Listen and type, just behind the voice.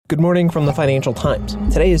Good morning from the Financial Times.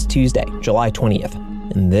 Today is Tuesday, July 20th,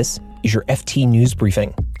 and this is your FT News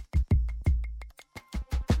Briefing.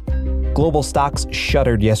 Global stocks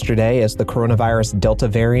shuttered yesterday as the coronavirus Delta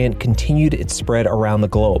variant continued its spread around the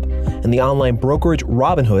globe. And the online brokerage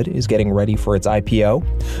Robinhood is getting ready for its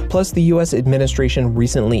IPO. Plus, the U.S. administration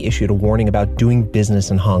recently issued a warning about doing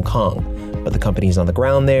business in Hong Kong. But the companies on the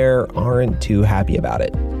ground there aren't too happy about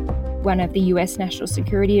it. One of the US National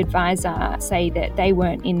Security Advisor say that they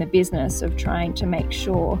weren't in the business of trying to make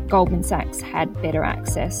sure Goldman Sachs had better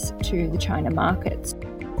access to the China markets.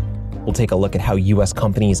 We'll take a look at how U.S.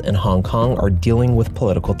 companies in Hong Kong are dealing with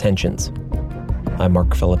political tensions. I'm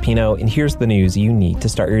Mark Filipino, and here's the news you need to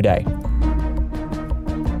start your day.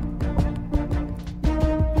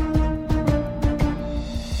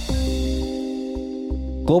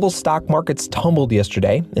 Global stock markets tumbled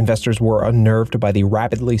yesterday. Investors were unnerved by the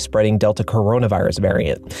rapidly spreading Delta coronavirus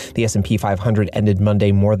variant. The S&P 500 ended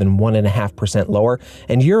Monday more than 1.5% lower,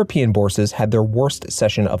 and European bourses had their worst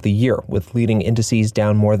session of the year, with leading indices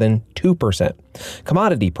down more than 2%.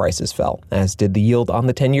 Commodity prices fell, as did the yield on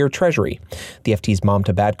the 10-year Treasury. The FT's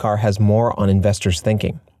Mamta Badkar has more on investors'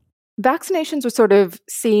 thinking. Vaccinations were sort of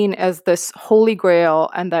seen as this holy grail,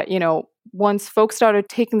 and that, once folks started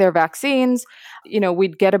taking their vaccines,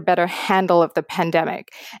 we'd get a better handle of the pandemic.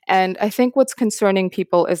 And I think what's concerning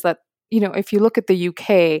people is that, if you look at the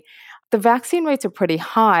UK, the vaccine rates are pretty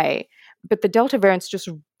high, but the Delta variant's just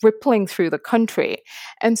rippling through the country.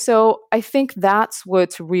 And so I think that's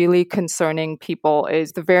what's really concerning people.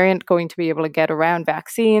 Is the variant going to be able to get around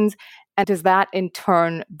vaccines? And does that in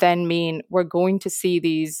turn then mean we're going to see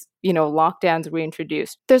these, lockdowns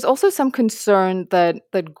reintroduced? There's also some concern that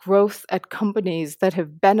growth at companies that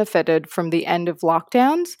have benefited from the end of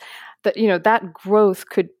lockdowns, that growth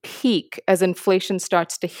could peak as inflation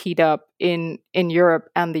starts to heat up in Europe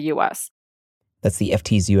and the US. That's the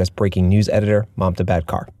FT's U.S. breaking news editor, Mamta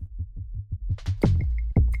Badkar.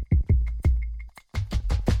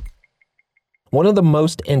 One of the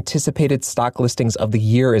most anticipated stock listings of the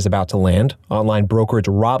year is about to land. Online brokerage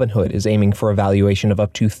Robinhood is aiming for a valuation of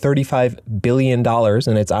up to $35 billion in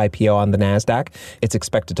its IPO on the NASDAQ. It's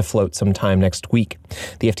expected to float sometime next week.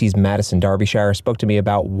 The FT's Madison Derbyshire spoke to me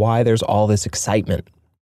about why there's all this excitement.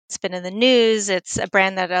 It's been in the news. It's a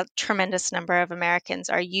brand that a tremendous number of Americans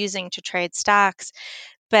are using to trade stocks.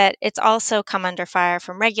 But it's also come under fire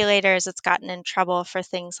from regulators. It's gotten in trouble for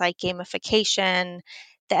things like gamification.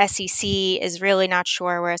 The SEC is really not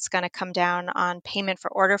sure where it's going to come down on payment for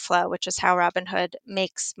order flow, which is how Robinhood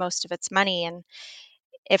makes most of its money. And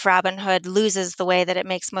if Robinhood loses the way that it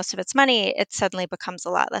makes most of its money, it suddenly becomes a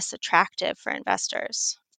lot less attractive for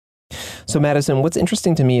investors. So, Madison, what's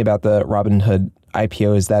interesting to me about the Robinhood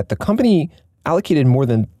IPO is that the company allocated more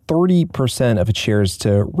than 30% of its shares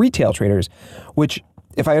to retail traders, which,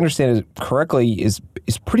 if I understand it correctly, is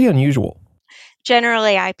pretty unusual.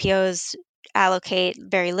 Generally, IPOs allocate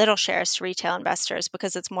very little shares to retail investors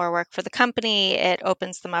because it's more work for the company. It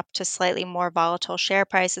opens them up to slightly more volatile share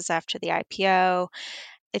prices after the IPO.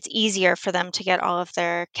 It's easier for them to get all of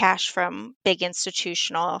their cash from big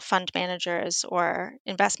institutional fund managers or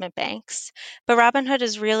investment banks. But Robinhood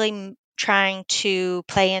is really trying to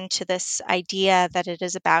play into this idea that it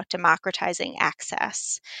is about democratizing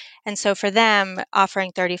access. And so for them,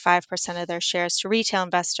 offering 35% of their shares to retail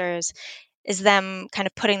investors is them kind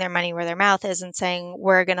of putting their money where their mouth is and saying,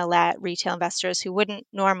 we're going to let retail investors who wouldn't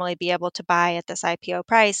normally be able to buy at this IPO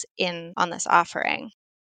price in on this offering.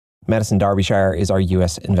 Madison Derbyshire is our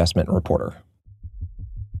U.S. investment reporter.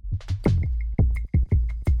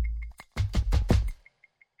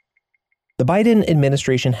 The Biden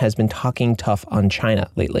administration has been talking tough on China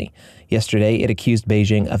lately. Yesterday, it accused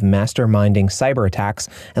Beijing of masterminding cyber attacks,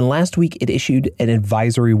 and last week it issued an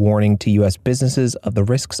advisory warning to U.S. businesses of the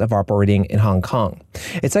risks of operating in Hong Kong.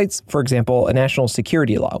 It cites, for example, a national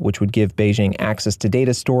security law, which would give Beijing access to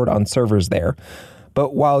data stored on servers there.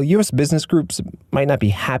 But while U.S. business groups might not be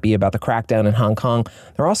happy about the crackdown in Hong Kong,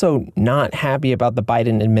 they're also not happy about the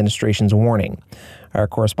Biden administration's warning. Our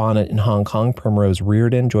correspondent in Hong Kong, Primrose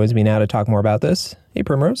Reardon, joins me now to talk more about this. Hey,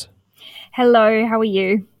 Primrose. Hello, how are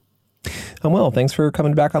you? I'm well. Thanks for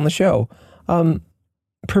coming back on the show.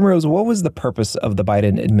 Primrose, what was the purpose of the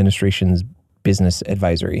Biden administration's business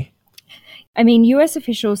advisory? I mean, US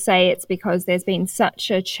officials say it's because there's been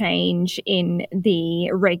such a change in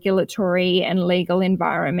the regulatory and legal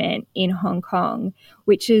environment in Hong Kong,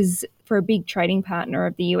 which is For a big trading partner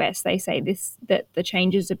of the US, they say that the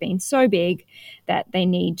changes have been so big that they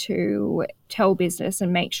need to tell business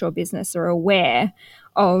and make sure business are aware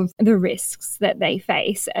of the risks that they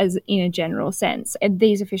face as in a general sense. And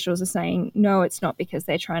these officials are saying, no, it's not because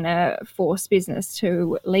they're trying to force business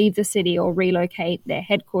to leave the city or relocate their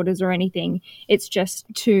headquarters or anything. It's just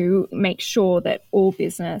to make sure that all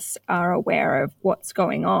business are aware of what's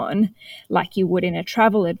going on, like you would in a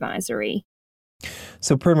travel advisory.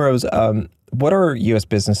 So Primrose, what are U.S.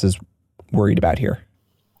 businesses worried about here?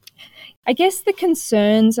 I guess the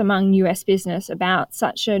concerns among US business about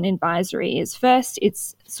such an advisory is, first,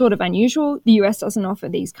 it's sort of unusual. The US doesn't offer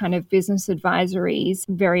these kind of business advisories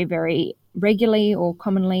very, very regularly or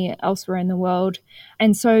commonly elsewhere in the world.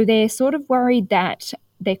 And so they're sort of worried that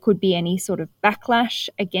there could be any sort of backlash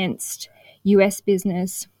against US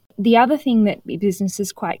business. The other thing that business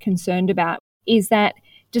is quite concerned about is that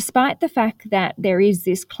despite the fact that there is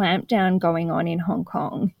this clampdown going on in Hong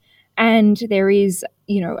Kong, and there is,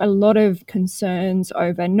 a lot of concerns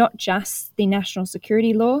over not just the national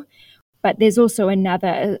security law, but there's also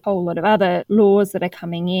a whole lot of other laws that are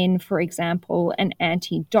coming in. For example, an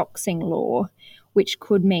anti-doxing law, which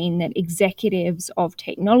could mean that executives of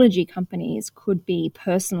technology companies could be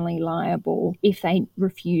personally liable if they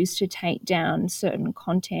refuse to take down certain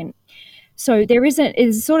content. So there is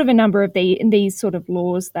sort of a number of these sort of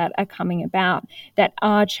laws that are coming about that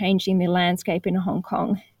are changing the landscape in Hong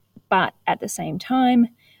Kong. But at the same time,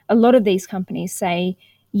 a lot of these companies say,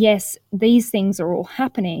 yes, these things are all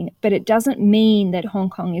happening, but it doesn't mean that Hong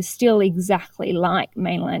Kong is still exactly like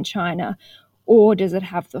mainland China, or does it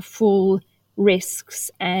have the full risks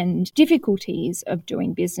and difficulties of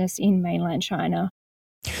doing business in mainland China.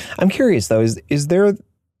 I'm curious, though, is there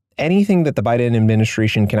anything that the Biden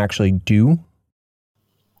administration can actually do?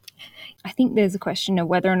 I think there's a question of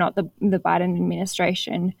whether or not the Biden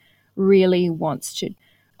administration really wants to.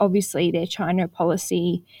 Obviously, their China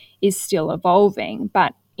policy is still evolving,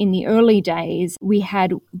 but in the early days, we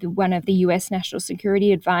had one of the US National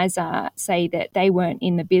Security Advisor say that they weren't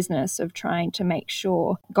in the business of trying to make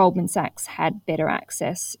sure Goldman Sachs had better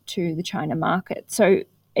access to the China market. So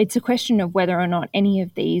it's a question of whether or not any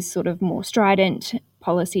of these sort of more strident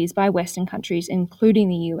policies by Western countries, including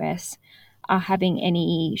the US, are having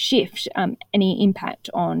any shift, any impact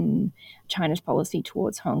on China's policy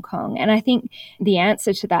towards Hong Kong. And I think the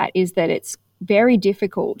answer to that is that it's very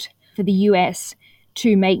difficult for the US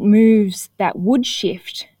to make moves that would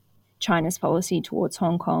shift China's policy towards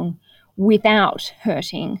Hong Kong without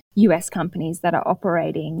hurting US companies that are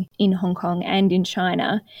operating in Hong Kong and in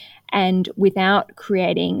China, and without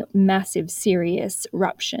creating massive, serious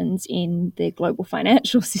ruptions in the global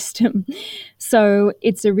financial system. So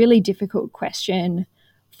it's a really difficult question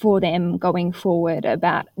for them going forward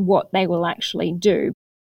about what they will actually do.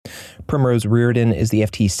 Primrose Reardon is the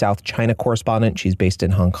FT South China correspondent. She's based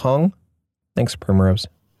in Hong Kong. Thanks, Primrose.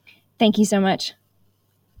 Thank you so much.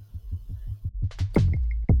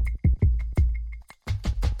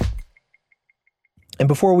 And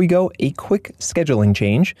before we go, a quick scheduling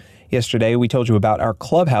change. Yesterday, we told you about our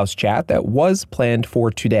Clubhouse chat that was planned for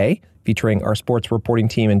today, featuring our sports reporting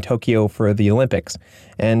team in Tokyo for the Olympics.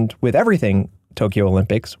 And with everything Tokyo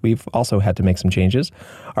Olympics, we've also had to make some changes.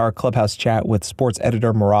 Our Clubhouse chat with sports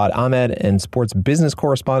editor Murad Ahmed and sports business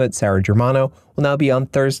correspondent Sarah Germano will now be on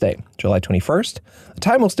Thursday, July 21st. The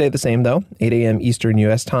time will stay the same, though, 8 a.m. Eastern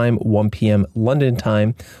U.S. time, 1 p.m. London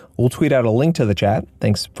time. We'll tweet out a link to the chat.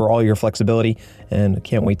 Thanks for all your flexibility, and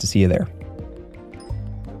can't wait to see you there.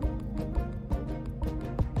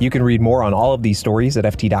 You can read more on all of these stories at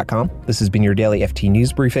FT.com. This has been your daily FT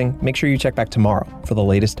News Briefing. Make sure you check back tomorrow for the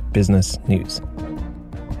latest business news.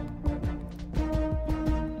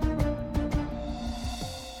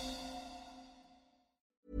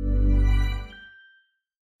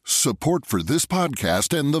 Support for this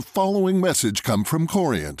podcast and the following message come from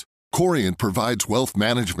Corient. Corient provides wealth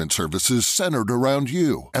management services centered around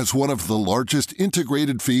you. As one of the largest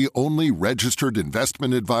integrated fee-only registered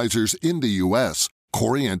investment advisors in the U.S.,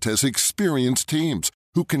 Corient has experienced teams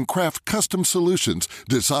who can craft custom solutions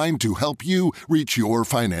designed to help you reach your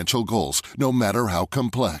financial goals, no matter how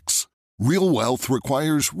complex. Real wealth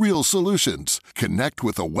requires real solutions. Connect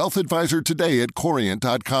with a wealth advisor today at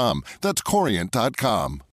Corient.com. That's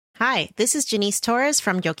Corient.com. Hi, this is Janice Torres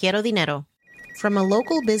from Yo Quiero Dinero. From a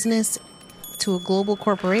local business to a global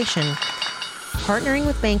corporation, partnering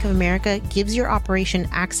with Bank of America gives your operation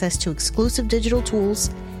access to exclusive digital tools,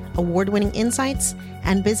 award-winning insights,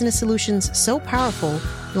 and business solutions so powerful,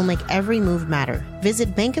 you'll make every move matter.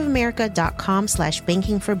 Visit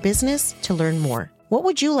bankofamerica.com/banking for business to learn more. What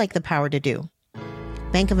would you like the power to do?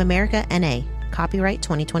 Bank of America, N.A., Copyright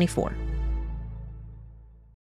 2024.